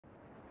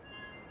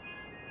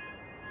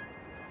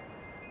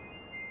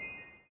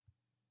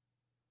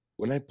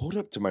When I pulled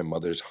up to my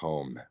mother's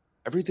home,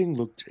 everything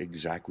looked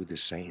exactly the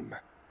same.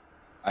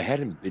 I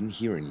hadn't been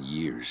here in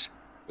years,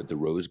 but the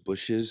rose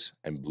bushes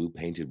and blue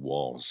painted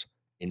walls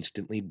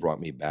instantly brought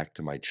me back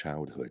to my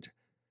childhood.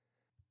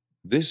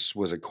 This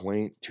was a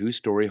quaint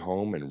two-story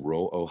home in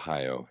rural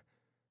Ohio.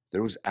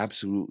 There was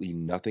absolutely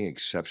nothing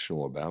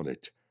exceptional about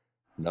it,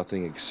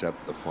 nothing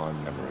except the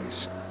fond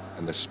memories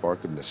and the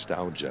spark of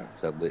nostalgia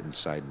that lit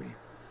inside me.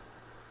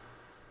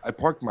 I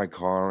parked my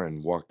car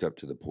and walked up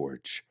to the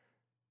porch.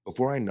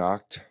 Before I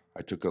knocked,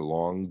 I took a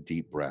long,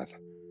 deep breath.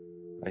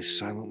 I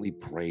silently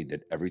prayed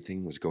that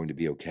everything was going to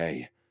be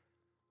okay.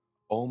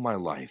 All my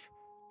life,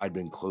 I'd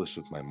been close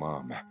with my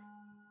mom.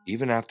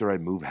 Even after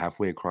I'd moved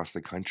halfway across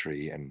the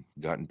country and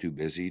gotten too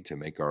busy to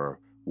make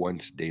our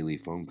once daily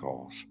phone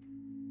calls.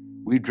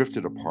 We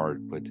drifted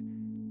apart, but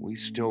we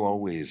still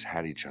always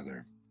had each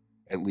other,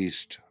 at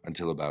least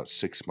until about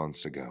 6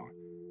 months ago.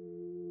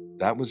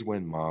 That was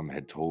when Mom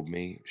had told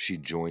me she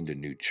joined a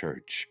new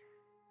church.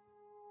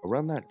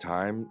 Around that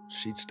time,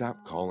 she'd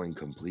stopped calling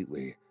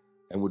completely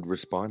and would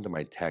respond to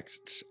my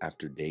texts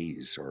after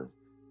days or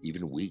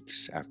even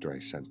weeks after I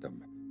sent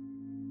them.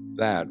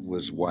 That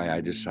was why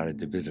I decided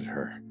to visit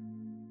her.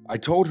 I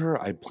told her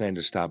I planned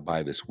to stop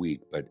by this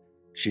week, but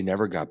she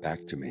never got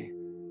back to me.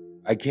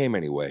 I came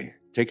anyway,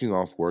 taking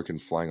off work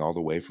and flying all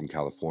the way from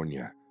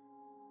California.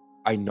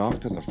 I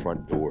knocked on the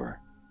front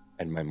door,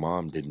 and my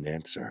mom didn't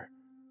answer.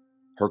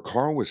 Her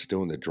car was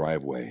still in the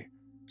driveway,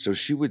 so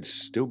she would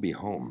still be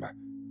home.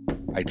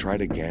 I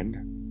tried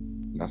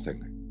again.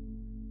 Nothing.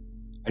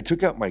 I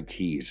took out my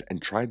keys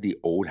and tried the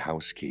old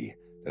house key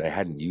that I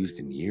hadn't used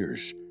in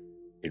years.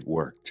 It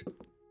worked,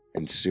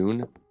 and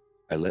soon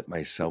I let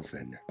myself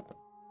in.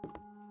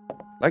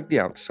 Like the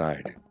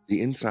outside,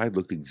 the inside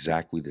looked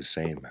exactly the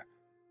same.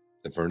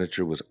 The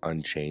furniture was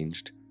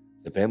unchanged.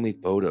 The family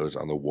photos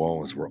on the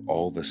walls were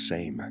all the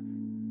same.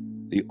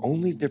 The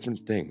only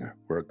different thing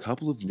were a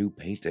couple of new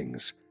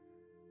paintings,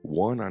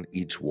 one on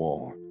each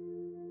wall.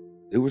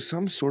 There was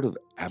some sort of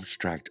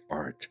abstract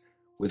art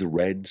with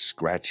red,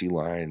 scratchy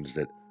lines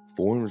that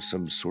formed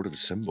some sort of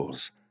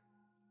symbols.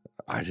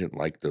 I didn't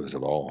like those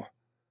at all.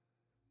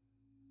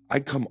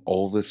 I'd come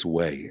all this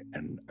way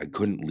and I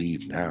couldn't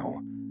leave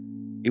now.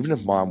 Even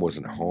if Mom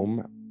wasn't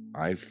home,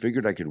 I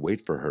figured I could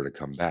wait for her to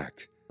come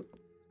back.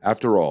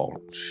 After all,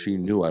 she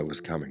knew I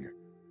was coming.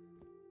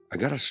 I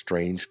got a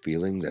strange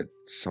feeling that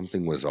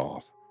something was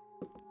off.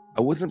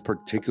 I wasn't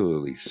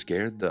particularly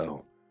scared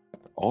though.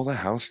 All the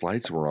house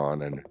lights were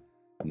on and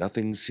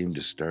nothing seemed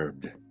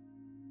disturbed.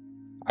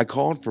 I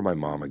called for my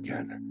mom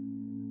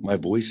again, my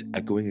voice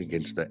echoing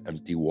against the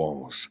empty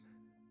walls.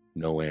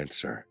 No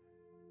answer.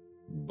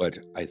 But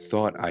I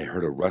thought I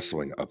heard a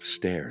rustling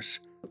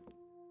upstairs.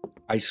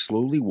 I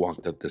slowly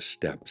walked up the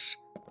steps,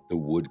 the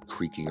wood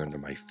creaking under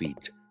my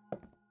feet.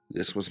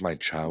 This was my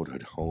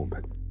childhood home,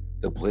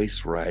 the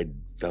place where I'd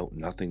felt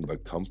nothing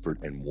but comfort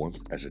and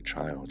warmth as a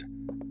child.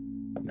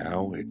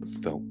 Now it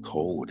felt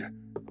cold.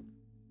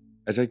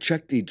 As I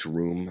checked each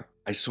room,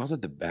 I saw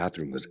that the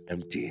bathroom was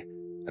empty,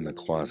 and the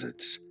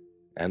closets,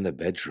 and the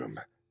bedroom,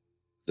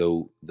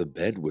 though the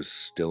bed was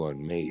still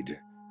unmade,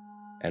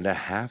 and a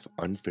half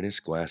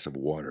unfinished glass of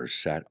water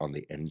sat on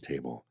the end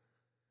table.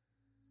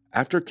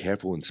 After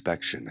careful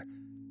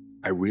inspection,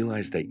 I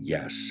realized that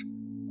yes,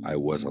 I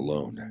was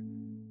alone.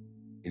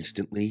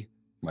 Instantly,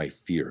 my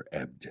fear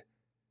ebbed.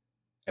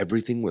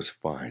 Everything was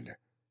fine.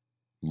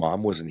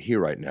 Mom wasn't here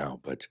right now,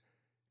 but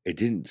it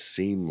didn't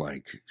seem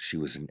like she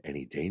was in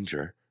any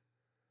danger.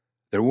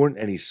 There weren't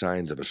any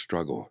signs of a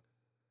struggle.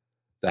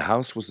 The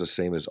house was the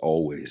same as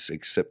always,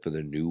 except for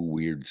the new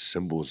weird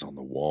symbols on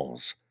the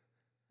walls.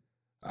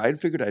 I'd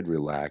figured I'd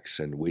relax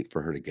and wait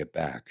for her to get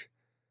back.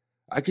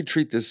 I could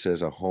treat this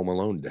as a home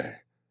alone day,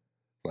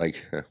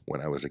 like when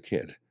I was a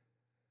kid.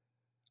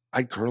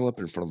 I'd curl up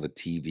in front of the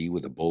TV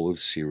with a bowl of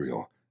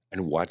cereal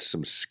and watch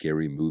some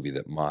scary movie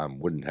that Mom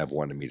wouldn't have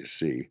wanted me to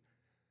see.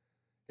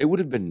 It would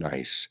have been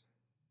nice.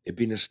 It'd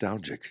be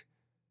nostalgic.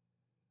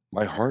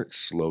 My heart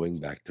slowing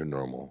back to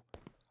normal,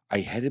 I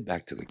headed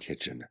back to the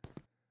kitchen.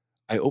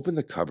 I opened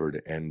the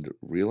cupboard and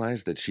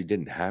realized that she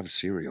didn't have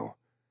cereal.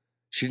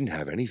 She didn't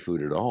have any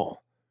food at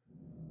all.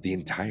 The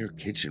entire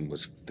kitchen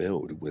was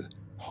filled with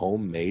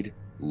homemade,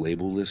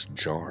 labelless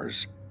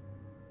jars.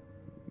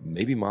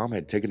 Maybe Mom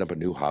had taken up a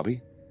new hobby?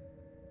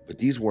 But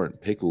these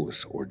weren't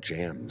pickles or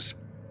jams.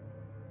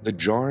 The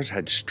jars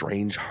had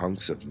strange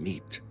hunks of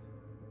meat.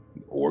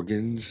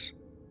 Organs?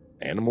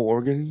 Animal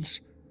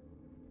organs?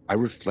 I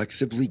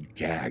reflexively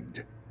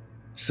gagged.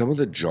 Some of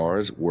the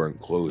jars weren't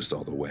closed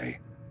all the way,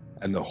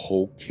 and the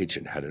whole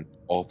kitchen had an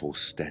awful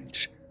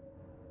stench.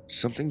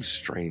 Something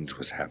strange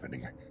was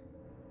happening.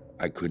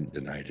 I couldn't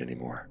deny it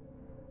anymore.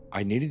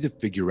 I needed to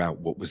figure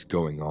out what was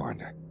going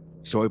on,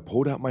 so I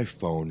pulled out my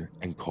phone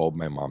and called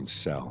my mom's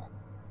cell.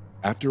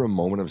 After a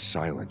moment of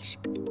silence,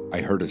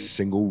 I heard a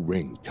single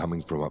ring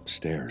coming from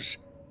upstairs.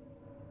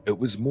 It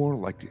was more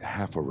like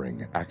half a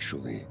ring,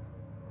 actually,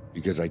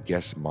 because I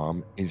guess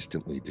Mom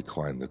instantly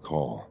declined the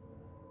call.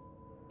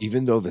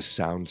 Even though the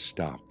sound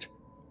stopped,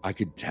 I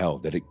could tell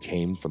that it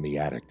came from the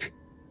attic.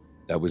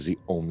 That was the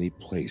only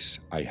place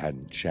I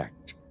hadn't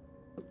checked.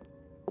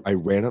 I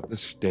ran up the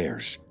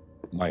stairs,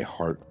 my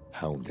heart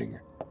pounding.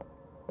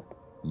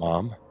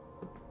 "Mom?"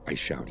 I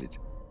shouted.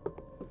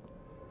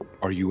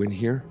 "Are you in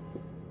here?"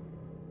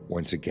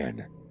 Once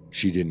again,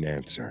 she didn't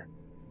answer,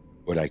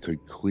 but I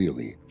could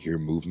clearly hear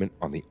movement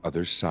on the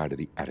other side of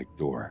the attic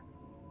door.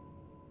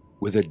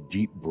 With a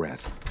deep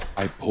breath,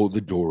 I pulled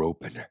the door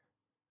open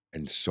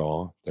and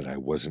saw that I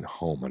wasn't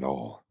home at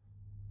all.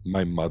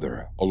 My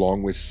mother,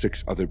 along with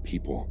 6 other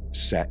people,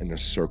 sat in a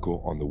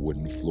circle on the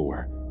wooden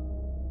floor.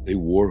 They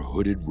wore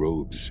hooded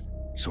robes,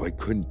 so I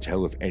couldn't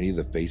tell if any of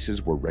the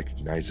faces were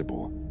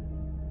recognizable,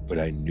 but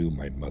I knew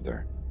my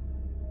mother.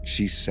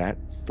 She sat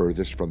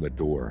furthest from the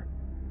door,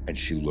 and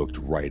she looked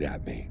right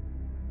at me.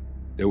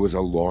 There was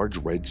a large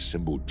red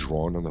symbol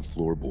drawn on the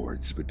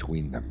floorboards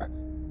between them.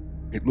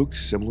 It looked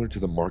similar to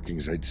the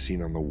markings I'd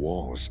seen on the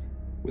walls,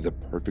 with a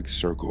perfect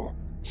circle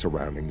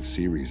surrounding a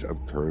series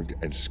of curved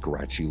and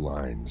scratchy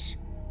lines.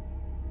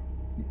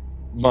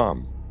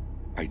 "Mom,"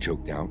 I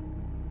choked out.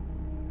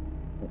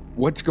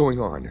 "What's going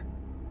on?"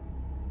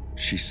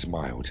 She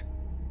smiled,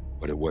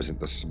 but it wasn't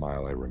the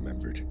smile I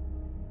remembered.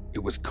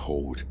 It was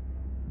cold,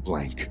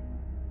 blank.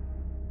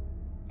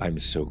 "I'm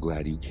so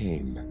glad you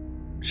came,"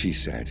 she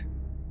said.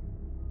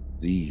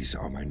 "These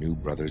are my new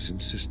brothers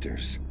and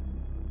sisters.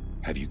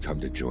 Have you come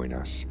to join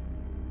us?"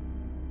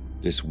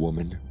 This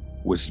woman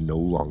was no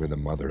longer the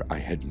mother I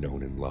had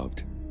known and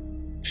loved.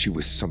 She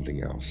was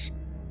something else,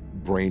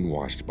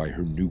 brainwashed by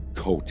her new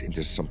cult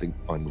into something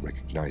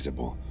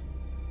unrecognizable.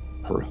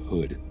 Her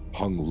hood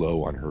hung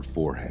low on her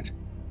forehead,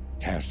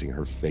 casting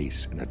her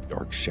face in a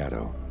dark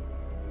shadow.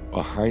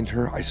 Behind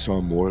her, I saw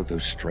more of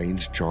those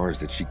strange jars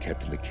that she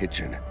kept in the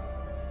kitchen.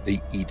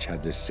 They each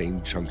had the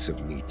same chunks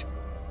of meat,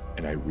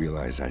 and I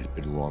realized I had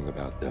been wrong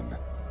about them.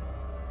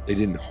 They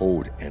didn't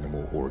hold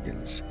animal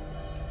organs.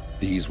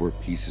 These were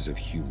pieces of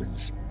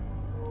humans,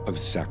 of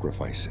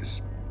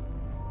sacrifices.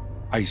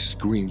 I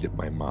screamed at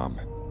my mom,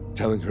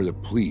 telling her to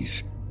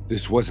please,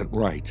 this wasn't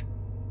right.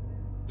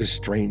 The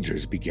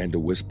strangers began to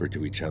whisper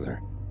to each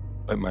other,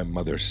 but my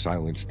mother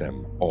silenced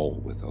them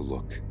all with a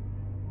look.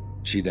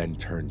 She then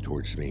turned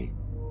towards me.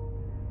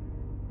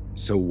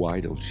 "So why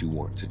don't you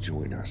want to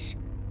join us?"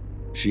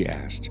 she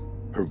asked,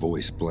 her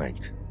voice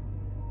blank.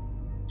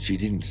 She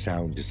didn't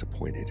sound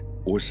disappointed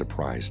or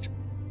surprised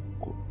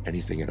or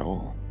anything at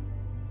all.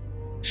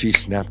 She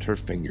snapped her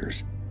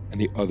fingers,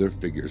 and the other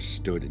figures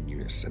stood in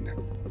unison.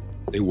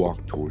 They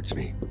walked towards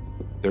me,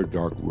 their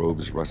dark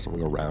robes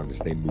rustling around as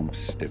they moved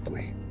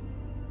stiffly.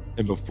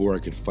 And before I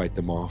could fight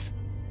them off,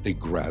 they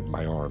grabbed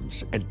my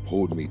arms and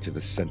pulled me to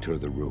the center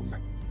of the room.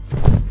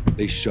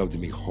 They shoved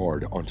me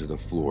hard onto the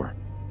floor,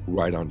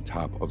 right on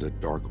top of the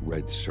dark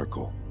red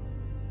circle.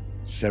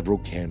 Several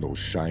candles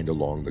shined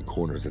along the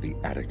corners of the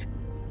attic,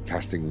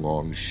 casting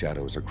long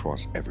shadows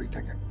across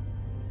everything.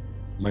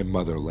 My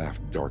mother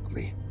laughed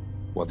darkly,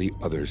 while the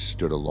others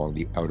stood along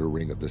the outer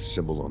ring of the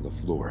symbol on the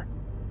floor.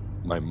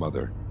 My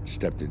mother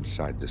stepped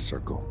inside the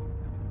circle.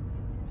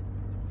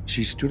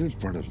 She stood in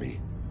front of me,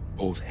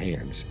 both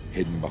hands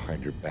hidden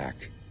behind her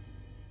back.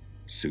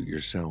 "Suit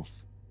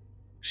yourself,"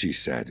 she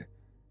said.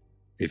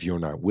 "If you're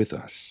not with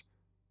us,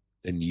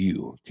 then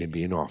you can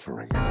be an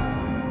offering."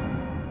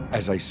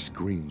 As I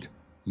screamed,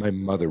 my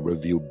mother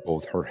revealed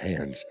both her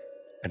hands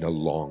and a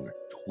long,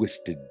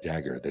 twisted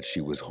dagger that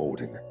she was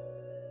holding.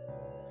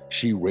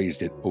 She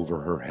raised it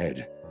over her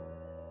head.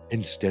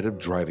 Instead of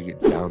driving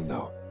it down,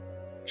 though,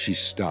 she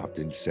stopped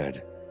and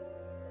said,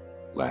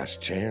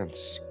 "Last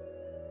chance."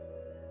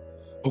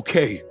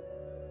 "Okay,"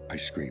 I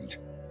screamed.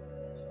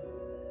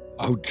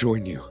 "I'll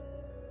join you."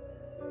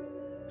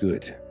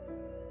 "Good,"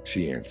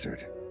 she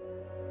answered,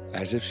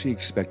 as if she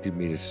expected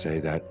me to say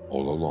that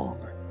all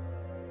along.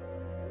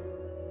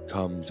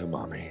 "Come to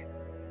Mommy.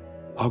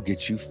 I'll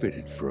get you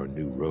fitted for a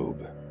new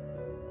robe."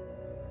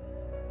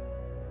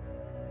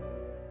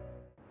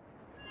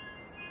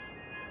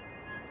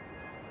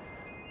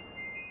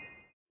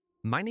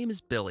 My name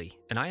is Billy,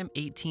 and I am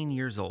 18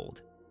 years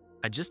old.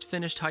 I just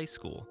finished high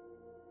school.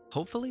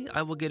 Hopefully,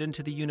 I will get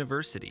into the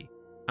university.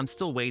 I'm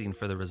still waiting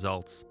for the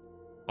results.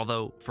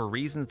 Although, for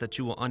reasons that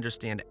you will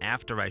understand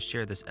after I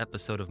share this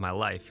episode of my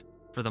life,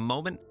 for the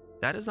moment,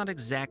 that is not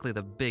exactly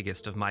the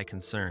biggest of my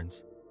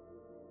concerns.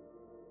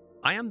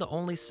 I am the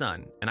only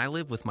son, and I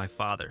live with my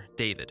father,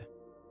 David.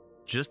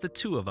 Just the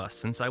two of us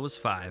since I was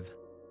 5.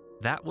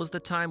 That was the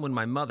time when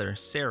my mother,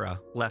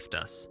 Sarah, left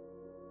us.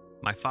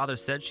 My father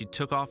said she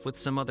took off with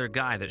some other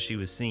guy that she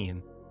was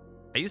seeing.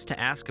 I used to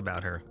ask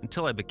about her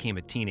until I became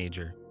a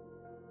teenager.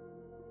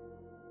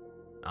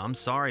 "I'm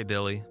sorry,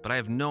 Billy, but I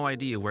have no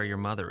idea where your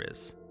mother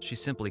is. She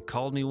simply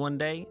called me one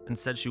day and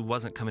said she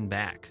wasn't coming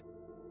back."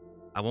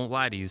 I won't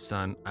lie to you,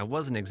 son, I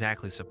wasn't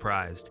exactly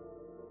surprised.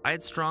 I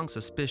had strong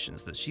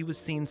suspicions that she was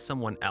seeing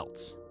someone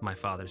else, my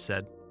father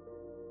said.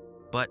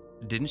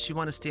 "But didn't she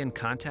want to stay in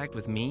contact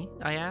with me?"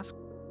 I asked.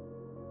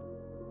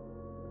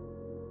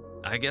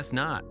 "I guess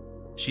not.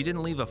 She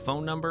didn't leave a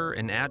phone number,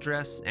 an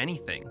address,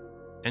 anything.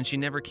 And she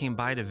never came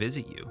by to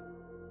visit you.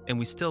 And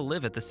we still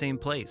live at the same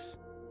place.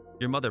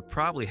 Your mother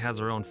probably has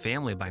her own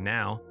family by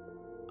now.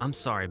 I'm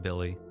sorry,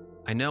 Billy.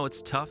 I know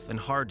it's tough and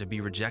hard to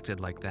be rejected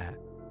like that,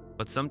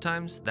 but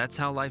sometimes that's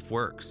how life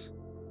works.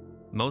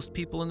 Most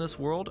people in this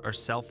world are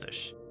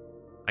selfish.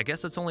 I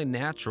guess it's only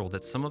natural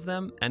that some of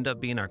them end up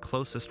being our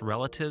closest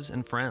relatives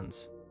and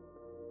friends.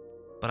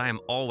 But I am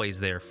always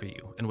there for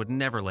you and would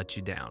never let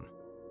you down.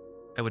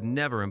 I would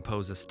never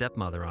impose a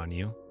stepmother on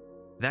you.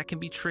 That can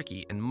be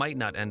tricky and might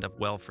not end up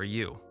well for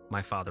you,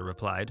 my father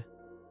replied.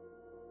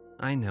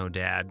 I know,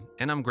 Dad,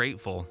 and I'm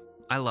grateful.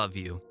 I love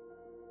you.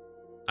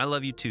 I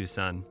love you too,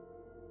 son.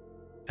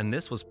 And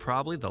this was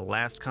probably the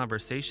last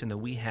conversation that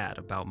we had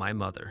about my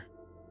mother.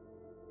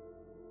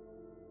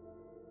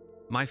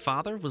 My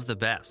father was the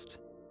best,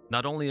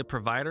 not only a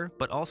provider,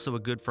 but also a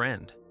good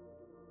friend.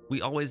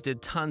 We always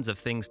did tons of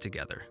things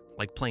together,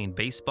 like playing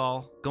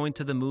baseball, going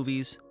to the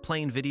movies,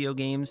 playing video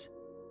games.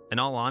 In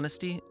all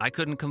honesty, I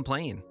couldn't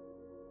complain.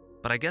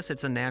 But I guess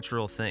it's a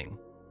natural thing,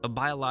 a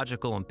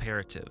biological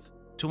imperative,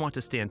 to want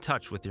to stay in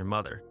touch with your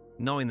mother,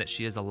 knowing that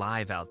she is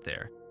alive out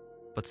there.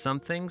 But some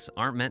things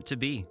aren't meant to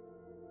be.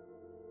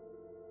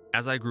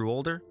 As I grew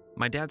older,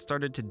 my dad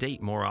started to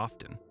date more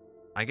often.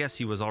 I guess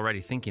he was already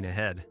thinking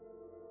ahead.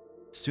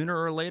 Sooner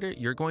or later,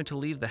 you're going to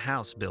leave the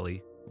house,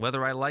 Billy.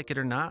 Whether I like it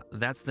or not,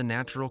 that's the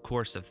natural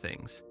course of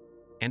things.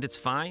 And it's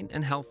fine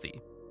and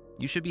healthy.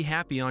 You should be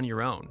happy on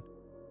your own,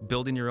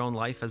 building your own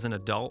life as an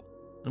adult,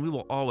 and we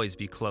will always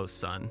be close,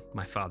 son,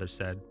 my father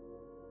said.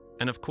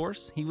 And of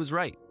course, he was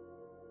right.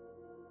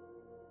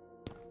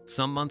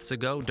 Some months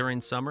ago,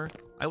 during summer,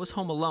 I was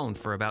home alone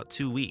for about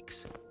 2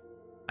 weeks.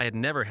 I had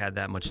never had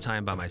that much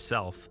time by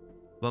myself,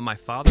 but my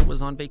father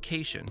was on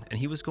vacation and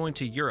he was going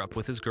to Europe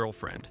with his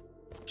girlfriend.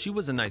 She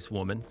was a nice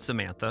woman,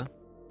 Samantha.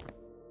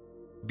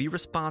 Be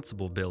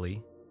responsible,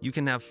 Billy. You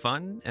can have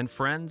fun and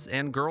friends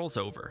and girls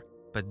over,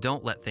 but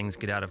don't let things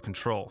get out of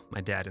control,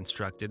 my dad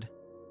instructed.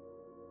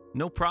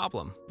 No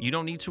problem. You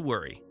don't need to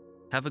worry.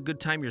 Have a good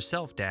time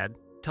yourself, Dad.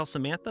 Tell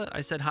Samantha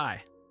I said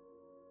hi.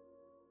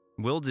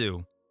 Will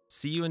do.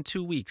 See you in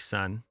 2 weeks,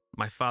 son.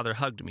 My father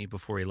hugged me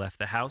before he left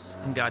the house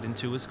and got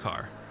into his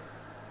car.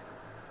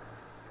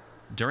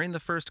 During the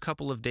first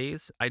couple of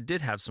days, I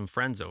did have some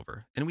friends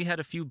over, and we had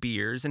a few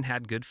beers and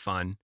had good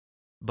fun.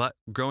 But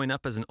growing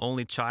up as an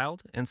only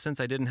child, and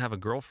since I didn't have a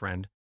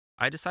girlfriend,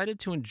 I decided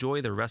to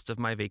enjoy the rest of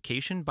my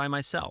vacation by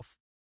myself.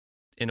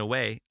 In a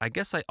way, I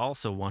guess I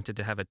also wanted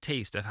to have a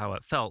taste of how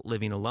it felt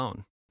living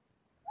alone.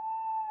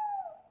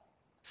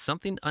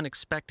 Something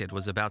unexpected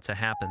was about to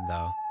happen,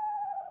 though.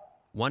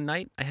 One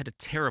night, I had a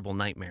terrible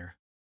nightmare.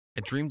 I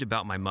dreamed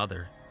about my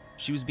mother.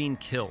 She was being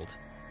killed,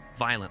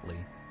 violently.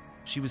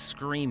 She was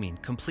screaming,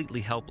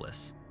 completely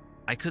helpless.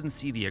 I couldn't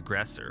see the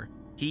aggressor.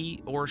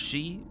 He or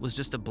she was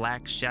just a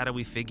black,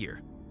 shadowy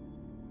figure.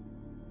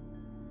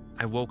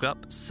 I woke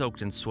up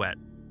soaked in sweat.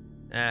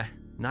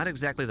 Not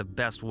exactly the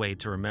best way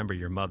to remember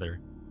your mother.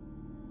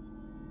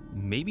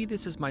 Maybe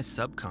this is my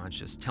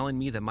subconscious telling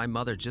me that my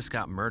mother just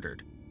got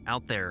murdered,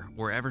 out there,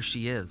 wherever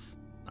she is,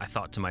 I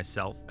thought to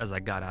myself as I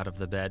got out of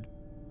the bed.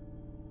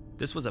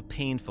 This was a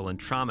painful and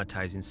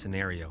traumatizing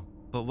scenario,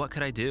 but what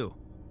could I do?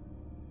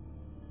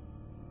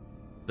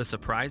 The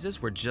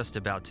surprises were just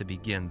about to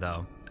begin,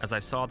 though, as I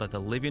saw that the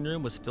living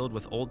room was filled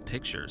with old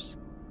pictures.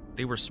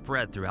 They were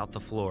spread throughout the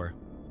floor.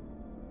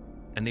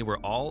 And they were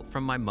all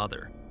from my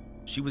mother.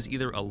 She was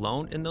either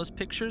alone in those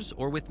pictures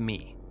or with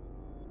me.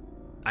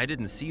 I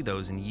didn't see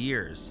those in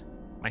years.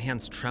 My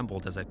hands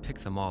trembled as I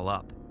picked them all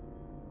up.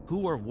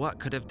 Who or what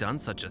could have done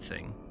such a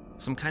thing?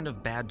 Some kind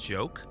of bad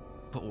joke?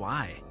 But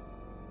why?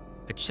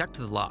 I checked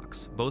the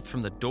locks, both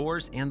from the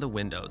doors and the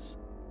windows.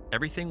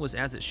 Everything was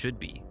as it should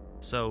be,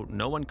 so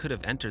no one could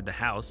have entered the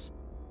house.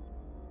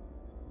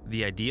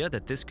 The idea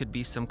that this could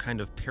be some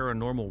kind of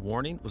paranormal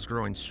warning was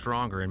growing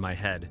stronger in my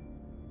head.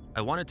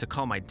 I wanted to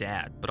call my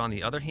dad, but on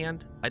the other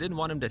hand, I didn't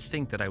want him to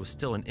think that I was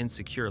still an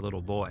insecure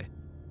little boy.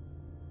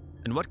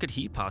 And what could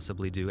he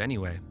possibly do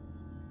anyway?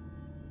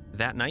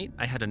 That night,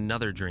 I had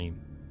another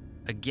dream.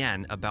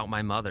 Again, about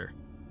my mother.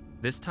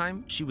 This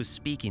time, she was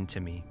speaking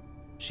to me.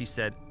 She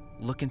said,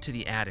 "Look into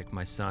the attic,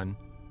 my son,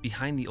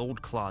 behind the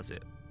old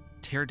closet.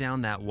 Tear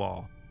down that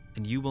wall,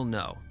 and you will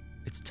know.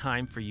 It's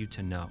time for you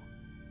to know."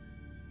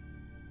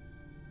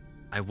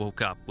 I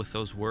woke up with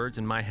those words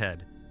in my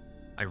head.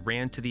 I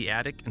ran to the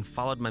attic and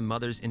followed my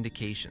mother's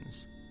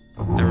indications.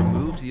 I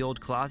removed the old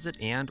closet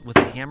and, with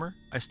a hammer,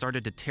 I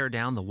started to tear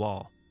down the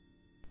wall.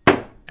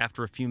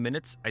 After a few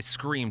minutes, I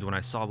screamed when I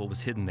saw what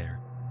was hidden there.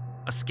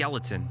 A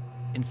skeleton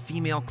in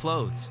female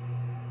clothes.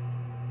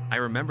 I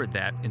remembered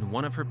that, in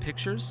one of her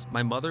pictures,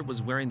 my mother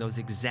was wearing those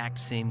exact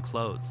same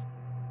clothes.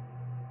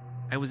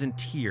 I was in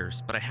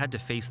tears, but I had to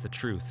face the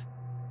truth.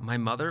 My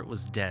mother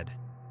was dead,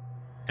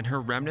 and her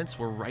remnants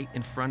were right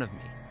in front of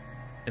me,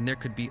 and there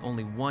could be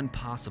only one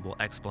possible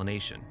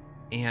explanation,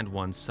 and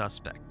one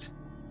suspect.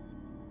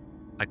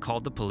 I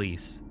called the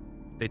police.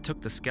 They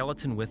took the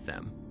skeleton with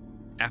them.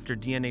 After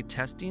DNA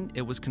testing,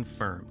 it was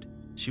confirmed.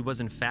 She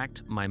was in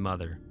fact my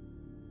mother.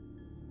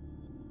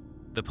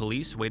 The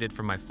police waited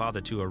for my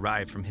father to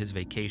arrive from his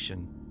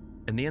vacation,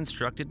 and they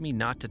instructed me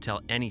not to tell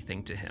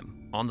anything to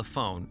him on the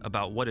phone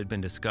about what had been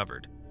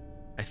discovered.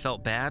 I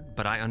felt bad,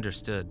 but I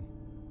understood.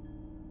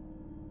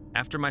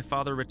 After my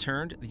father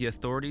returned, the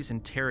authorities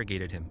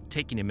interrogated him,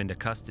 taking him into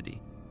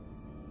custody.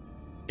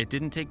 It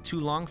didn't take too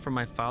long for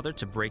my father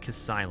to break his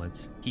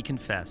silence. He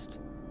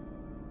confessed.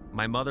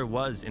 My mother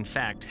was, in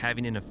fact,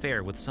 having an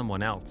affair with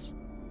someone else,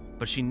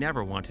 but she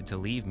never wanted to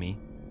leave me.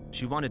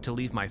 She wanted to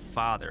leave my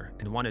father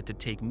and wanted to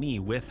take me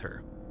with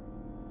her.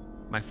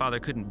 My father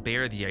couldn't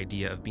bear the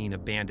idea of being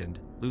abandoned,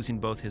 losing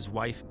both his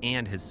wife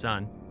and his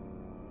son.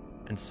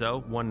 And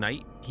so, one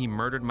night, he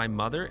murdered my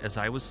mother as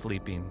I was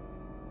sleeping.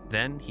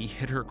 Then he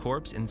hid her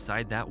corpse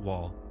inside that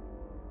wall.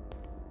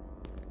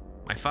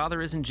 My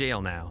father is in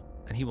jail now,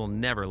 and he will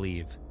never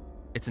leave.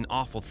 It's an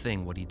awful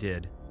thing what he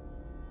did.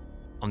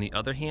 On the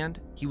other hand,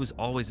 he was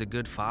always a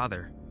good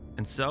father,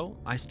 and so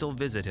I still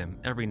visit him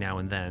every now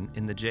and then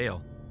in the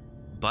jail.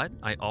 But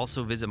I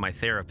also visit my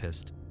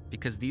therapist,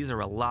 because these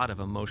are a lot of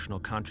emotional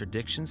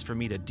contradictions for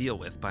me to deal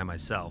with by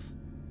myself.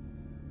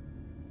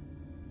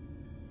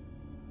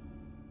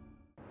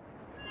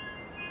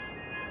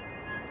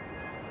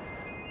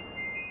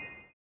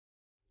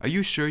 Are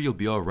you sure you'll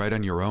be all right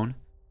on your own?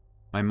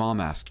 My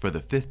mom asked for the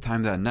 5th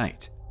time that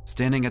night,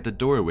 standing at the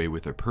doorway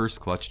with her purse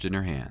clutched in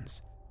her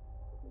hands.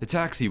 The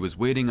taxi was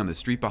waiting on the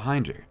street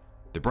behind her,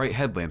 the bright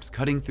headlamps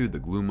cutting through the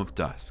gloom of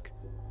dusk.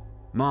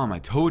 Mom, I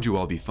told you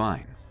I'll be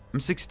fine. I'm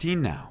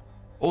 16 now,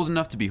 old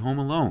enough to be home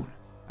alone,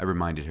 I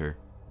reminded her.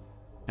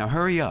 Now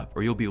hurry up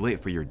or you'll be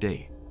late for your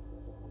date.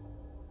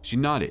 She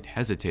nodded,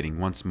 hesitating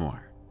once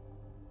more.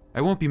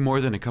 I won't be more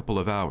than a couple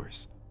of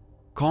hours.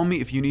 Call me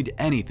if you need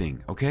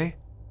anything, okay?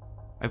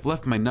 I've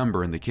left my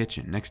number in the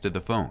kitchen next to the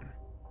phone.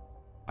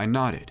 I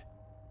nodded,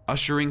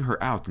 ushering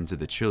her out into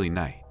the chilly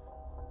night.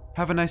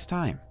 Have a nice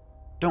time.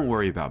 Don't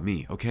worry about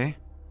me, okay?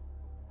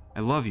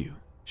 I love you,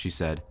 she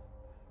said,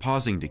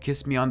 pausing to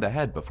kiss me on the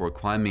head before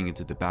climbing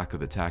into the back of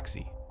the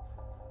taxi.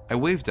 I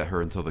waved at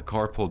her until the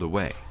car pulled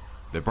away,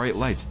 the bright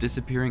lights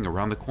disappearing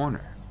around the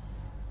corner.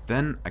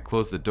 Then I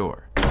closed the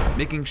door,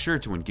 making sure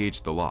to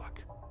engage the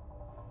lock.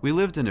 We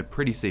lived in a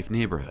pretty safe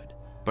neighborhood,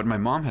 but my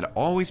mom had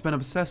always been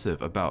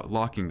obsessive about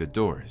locking the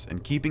doors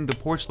and keeping the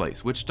porch light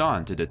switched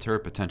on to deter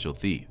potential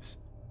thieves.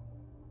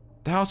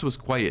 The house was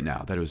quiet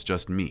now that it was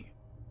just me,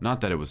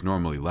 not that it was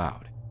normally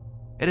loud.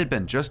 It had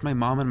been just my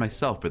mom and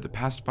myself for the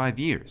past 5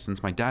 years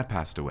since my dad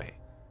passed away.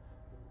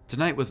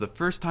 Tonight was the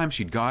first time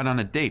she'd gone on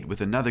a date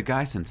with another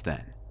guy since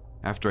then,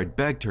 after I'd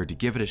begged her to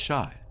give it a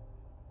shot.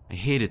 I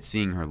hated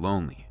seeing her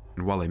lonely,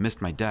 and while I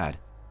missed my dad,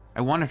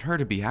 I wanted her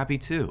to be happy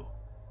too.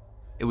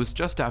 It was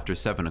just after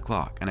 7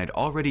 o'clock and I'd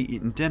already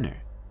eaten dinner,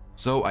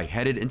 so I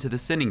headed into the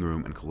sitting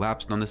room and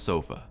collapsed on the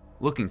sofa,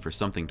 looking for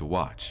something to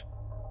watch.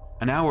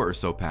 An hour or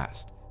so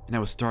passed, and I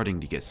was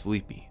starting to get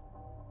sleepy.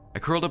 I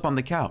curled up on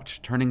the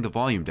couch, turning the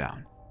volume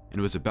down,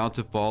 and was about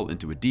to fall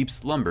into a deep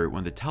slumber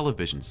when the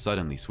television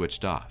suddenly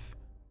switched off.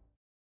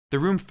 The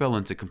room fell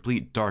into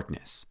complete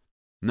darkness,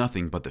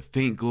 nothing but the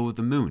faint glow of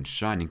the moon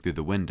shining through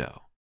the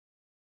window.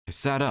 I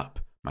sat up,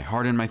 my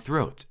heart in my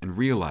throat, and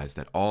realized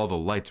that all the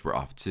lights were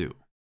off too.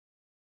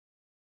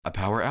 A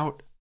power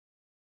out?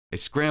 I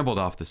scrambled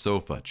off the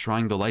sofa,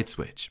 trying the light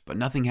switch, but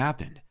nothing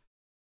happened.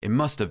 It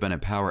must have been a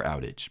power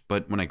outage,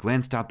 but when I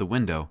glanced out the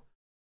window,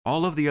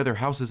 all of the other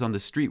houses on the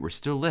street were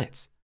still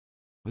lit.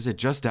 Was it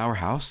just our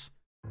house?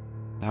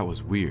 That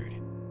was weird.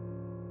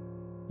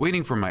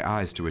 Waiting for my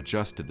eyes to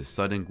adjust to the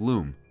sudden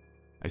gloom,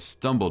 I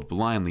stumbled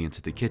blindly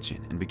into the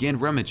kitchen and began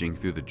rummaging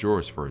through the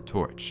drawers for a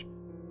torch.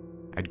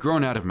 I'd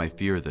grown out of my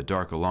fear of the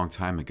dark a long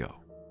time ago,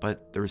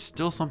 but there was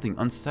still something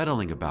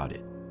unsettling about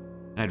it,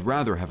 and I'd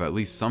rather have at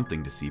least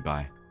something to see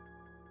by.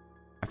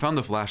 I found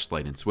the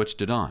flashlight and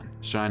switched it on,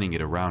 shining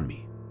it around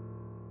me.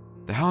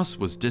 The house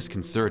was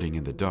disconcerting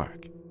in the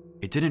dark.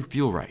 It didn't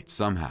feel right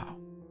somehow.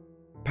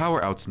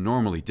 Power outs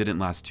normally didn't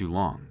last too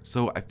long,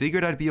 so I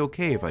figured I'd be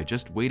okay if I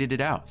just waited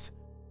it out.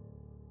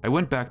 I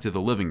went back to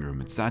the living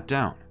room and sat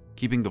down,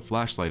 keeping the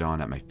flashlight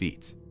on at my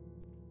feet.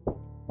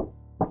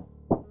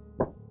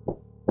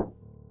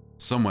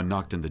 Someone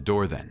knocked on the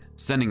door then,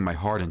 sending my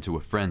heart into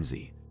a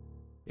frenzy.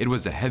 It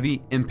was a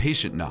heavy,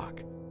 impatient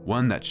knock,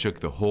 one that shook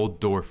the whole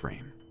door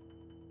frame.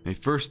 My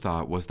first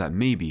thought was that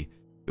maybe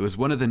it was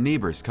one of the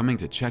neighbors coming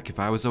to check if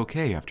I was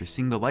okay after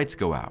seeing the lights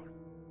go out.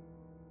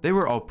 They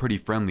were all pretty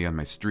friendly on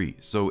my street,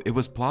 so it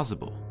was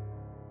plausible.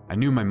 I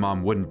knew my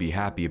mom wouldn't be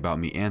happy about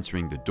me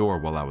answering the door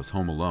while I was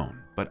home alone,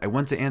 but I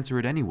went to answer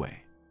it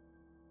anyway.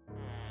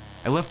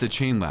 I left the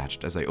chain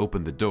latched as I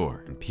opened the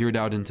door and peered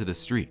out into the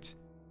street.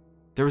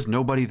 There was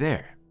nobody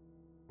there.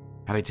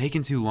 Had I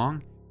taken too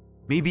long?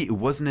 Maybe it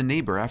wasn't a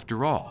neighbor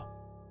after all.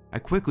 I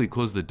quickly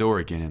closed the door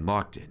again and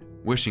locked it,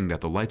 wishing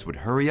that the lights would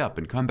hurry up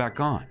and come back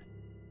on.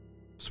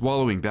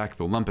 Swallowing back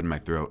the lump in my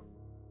throat,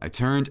 I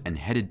turned and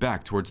headed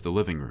back towards the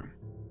living room.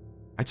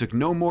 I took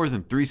no more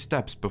than 3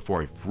 steps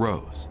before I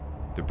froze,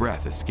 the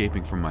breath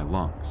escaping from my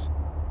lungs.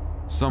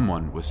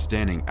 Someone was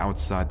standing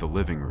outside the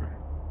living room,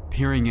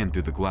 peering in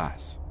through the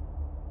glass.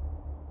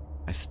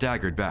 I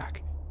staggered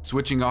back,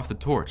 switching off the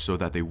torch so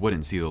that they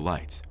wouldn't see the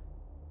lights.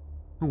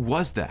 Who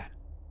was that?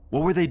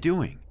 What were they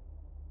doing?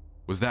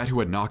 Was that who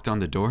had knocked on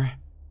the door?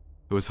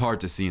 It was hard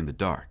to see in the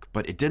dark,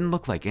 but it didn't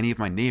look like any of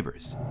my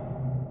neighbors.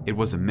 It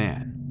was a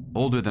man,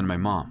 older than my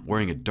mom,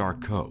 wearing a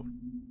dark coat,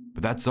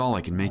 but that's all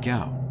I can make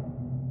out.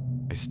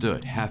 I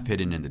stood half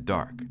hidden in the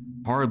dark,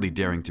 hardly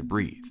daring to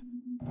breathe,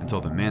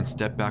 until the man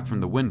stepped back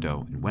from the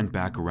window and went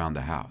back around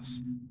the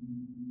house.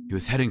 He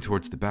was heading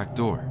towards the back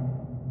door.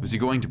 Was he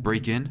going to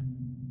break in?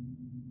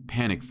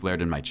 Panic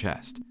flared in my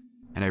chest,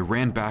 and I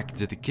ran back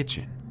into the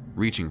kitchen,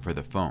 reaching for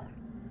the phone.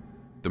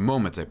 The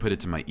moment I put it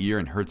to my ear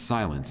and heard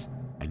silence,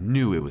 I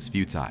knew it was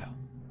futile.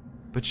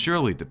 But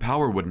surely the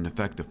power wouldn't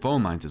affect the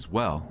phone lines as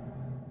well.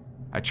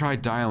 I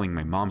tried dialing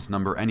my mom's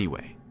number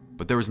anyway,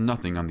 but there was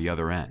nothing on the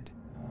other end.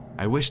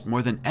 I wished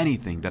more than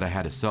anything that I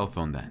had a cell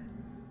phone then.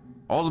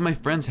 All of my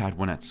friends had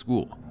one at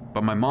school,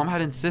 but my mom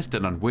had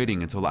insisted on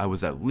waiting until I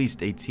was at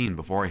least 18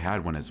 before I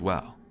had one as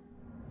well.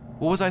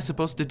 What was I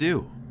supposed to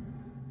do?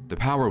 The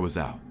power was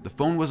out, the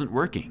phone wasn't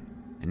working,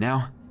 and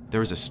now there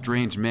was a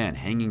strange man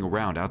hanging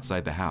around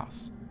outside the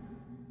house.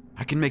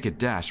 I can make a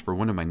dash for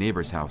one of my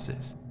neighbor's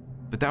houses,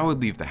 but that would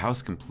leave the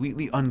house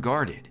completely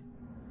unguarded.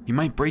 He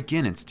might break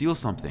in and steal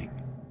something.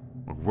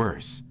 Or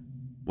worse,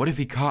 what if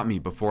he caught me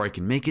before I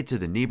can make it to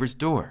the neighbor's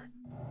door?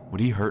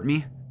 Would he hurt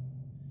me?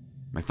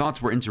 My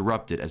thoughts were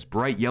interrupted as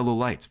bright yellow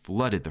lights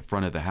flooded the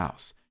front of the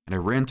house, and I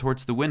ran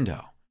towards the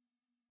window.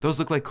 Those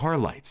looked like car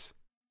lights.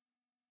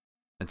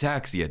 A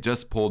taxi had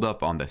just pulled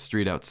up on the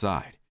street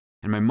outside,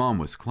 and my mom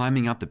was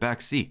climbing out the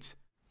back seat.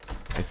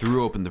 I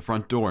threw open the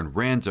front door and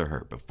ran to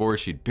her before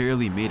she'd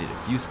barely made it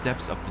a few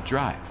steps up the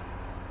drive.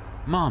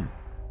 "Mom,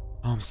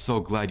 oh, I'm so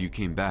glad you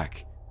came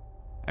back,"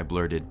 I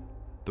blurted,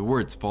 the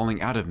words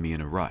falling out of me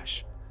in a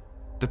rush.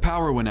 "The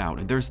power went out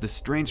and there's this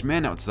strange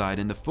man outside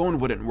and the phone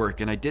wouldn't work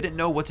and I didn't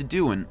know what to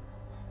do and—"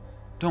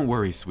 "Don't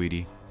worry,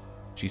 sweetie,"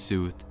 she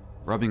soothed,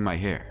 rubbing my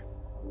hair.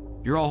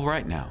 "You're all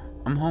right now.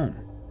 I'm home."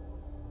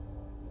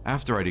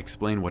 After I'd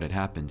explained what had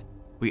happened,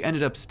 we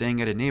ended up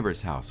staying at a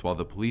neighbor's house while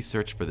the police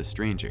searched for the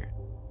stranger.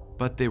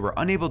 But they were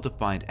unable to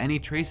find any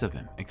trace of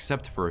him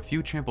except for a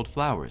few trampled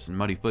flowers and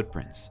muddy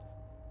footprints.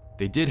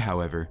 They did,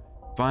 however,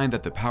 find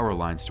that the power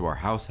lines to our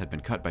house had been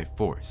cut by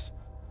force,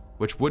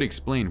 which would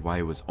explain why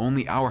it was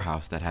only our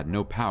house that had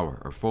no power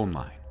or phone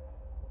line.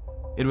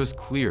 It was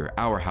clear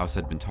our house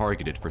had been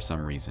targeted for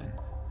some reason.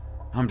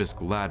 I'm just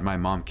glad my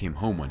mom came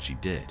home when she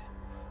did.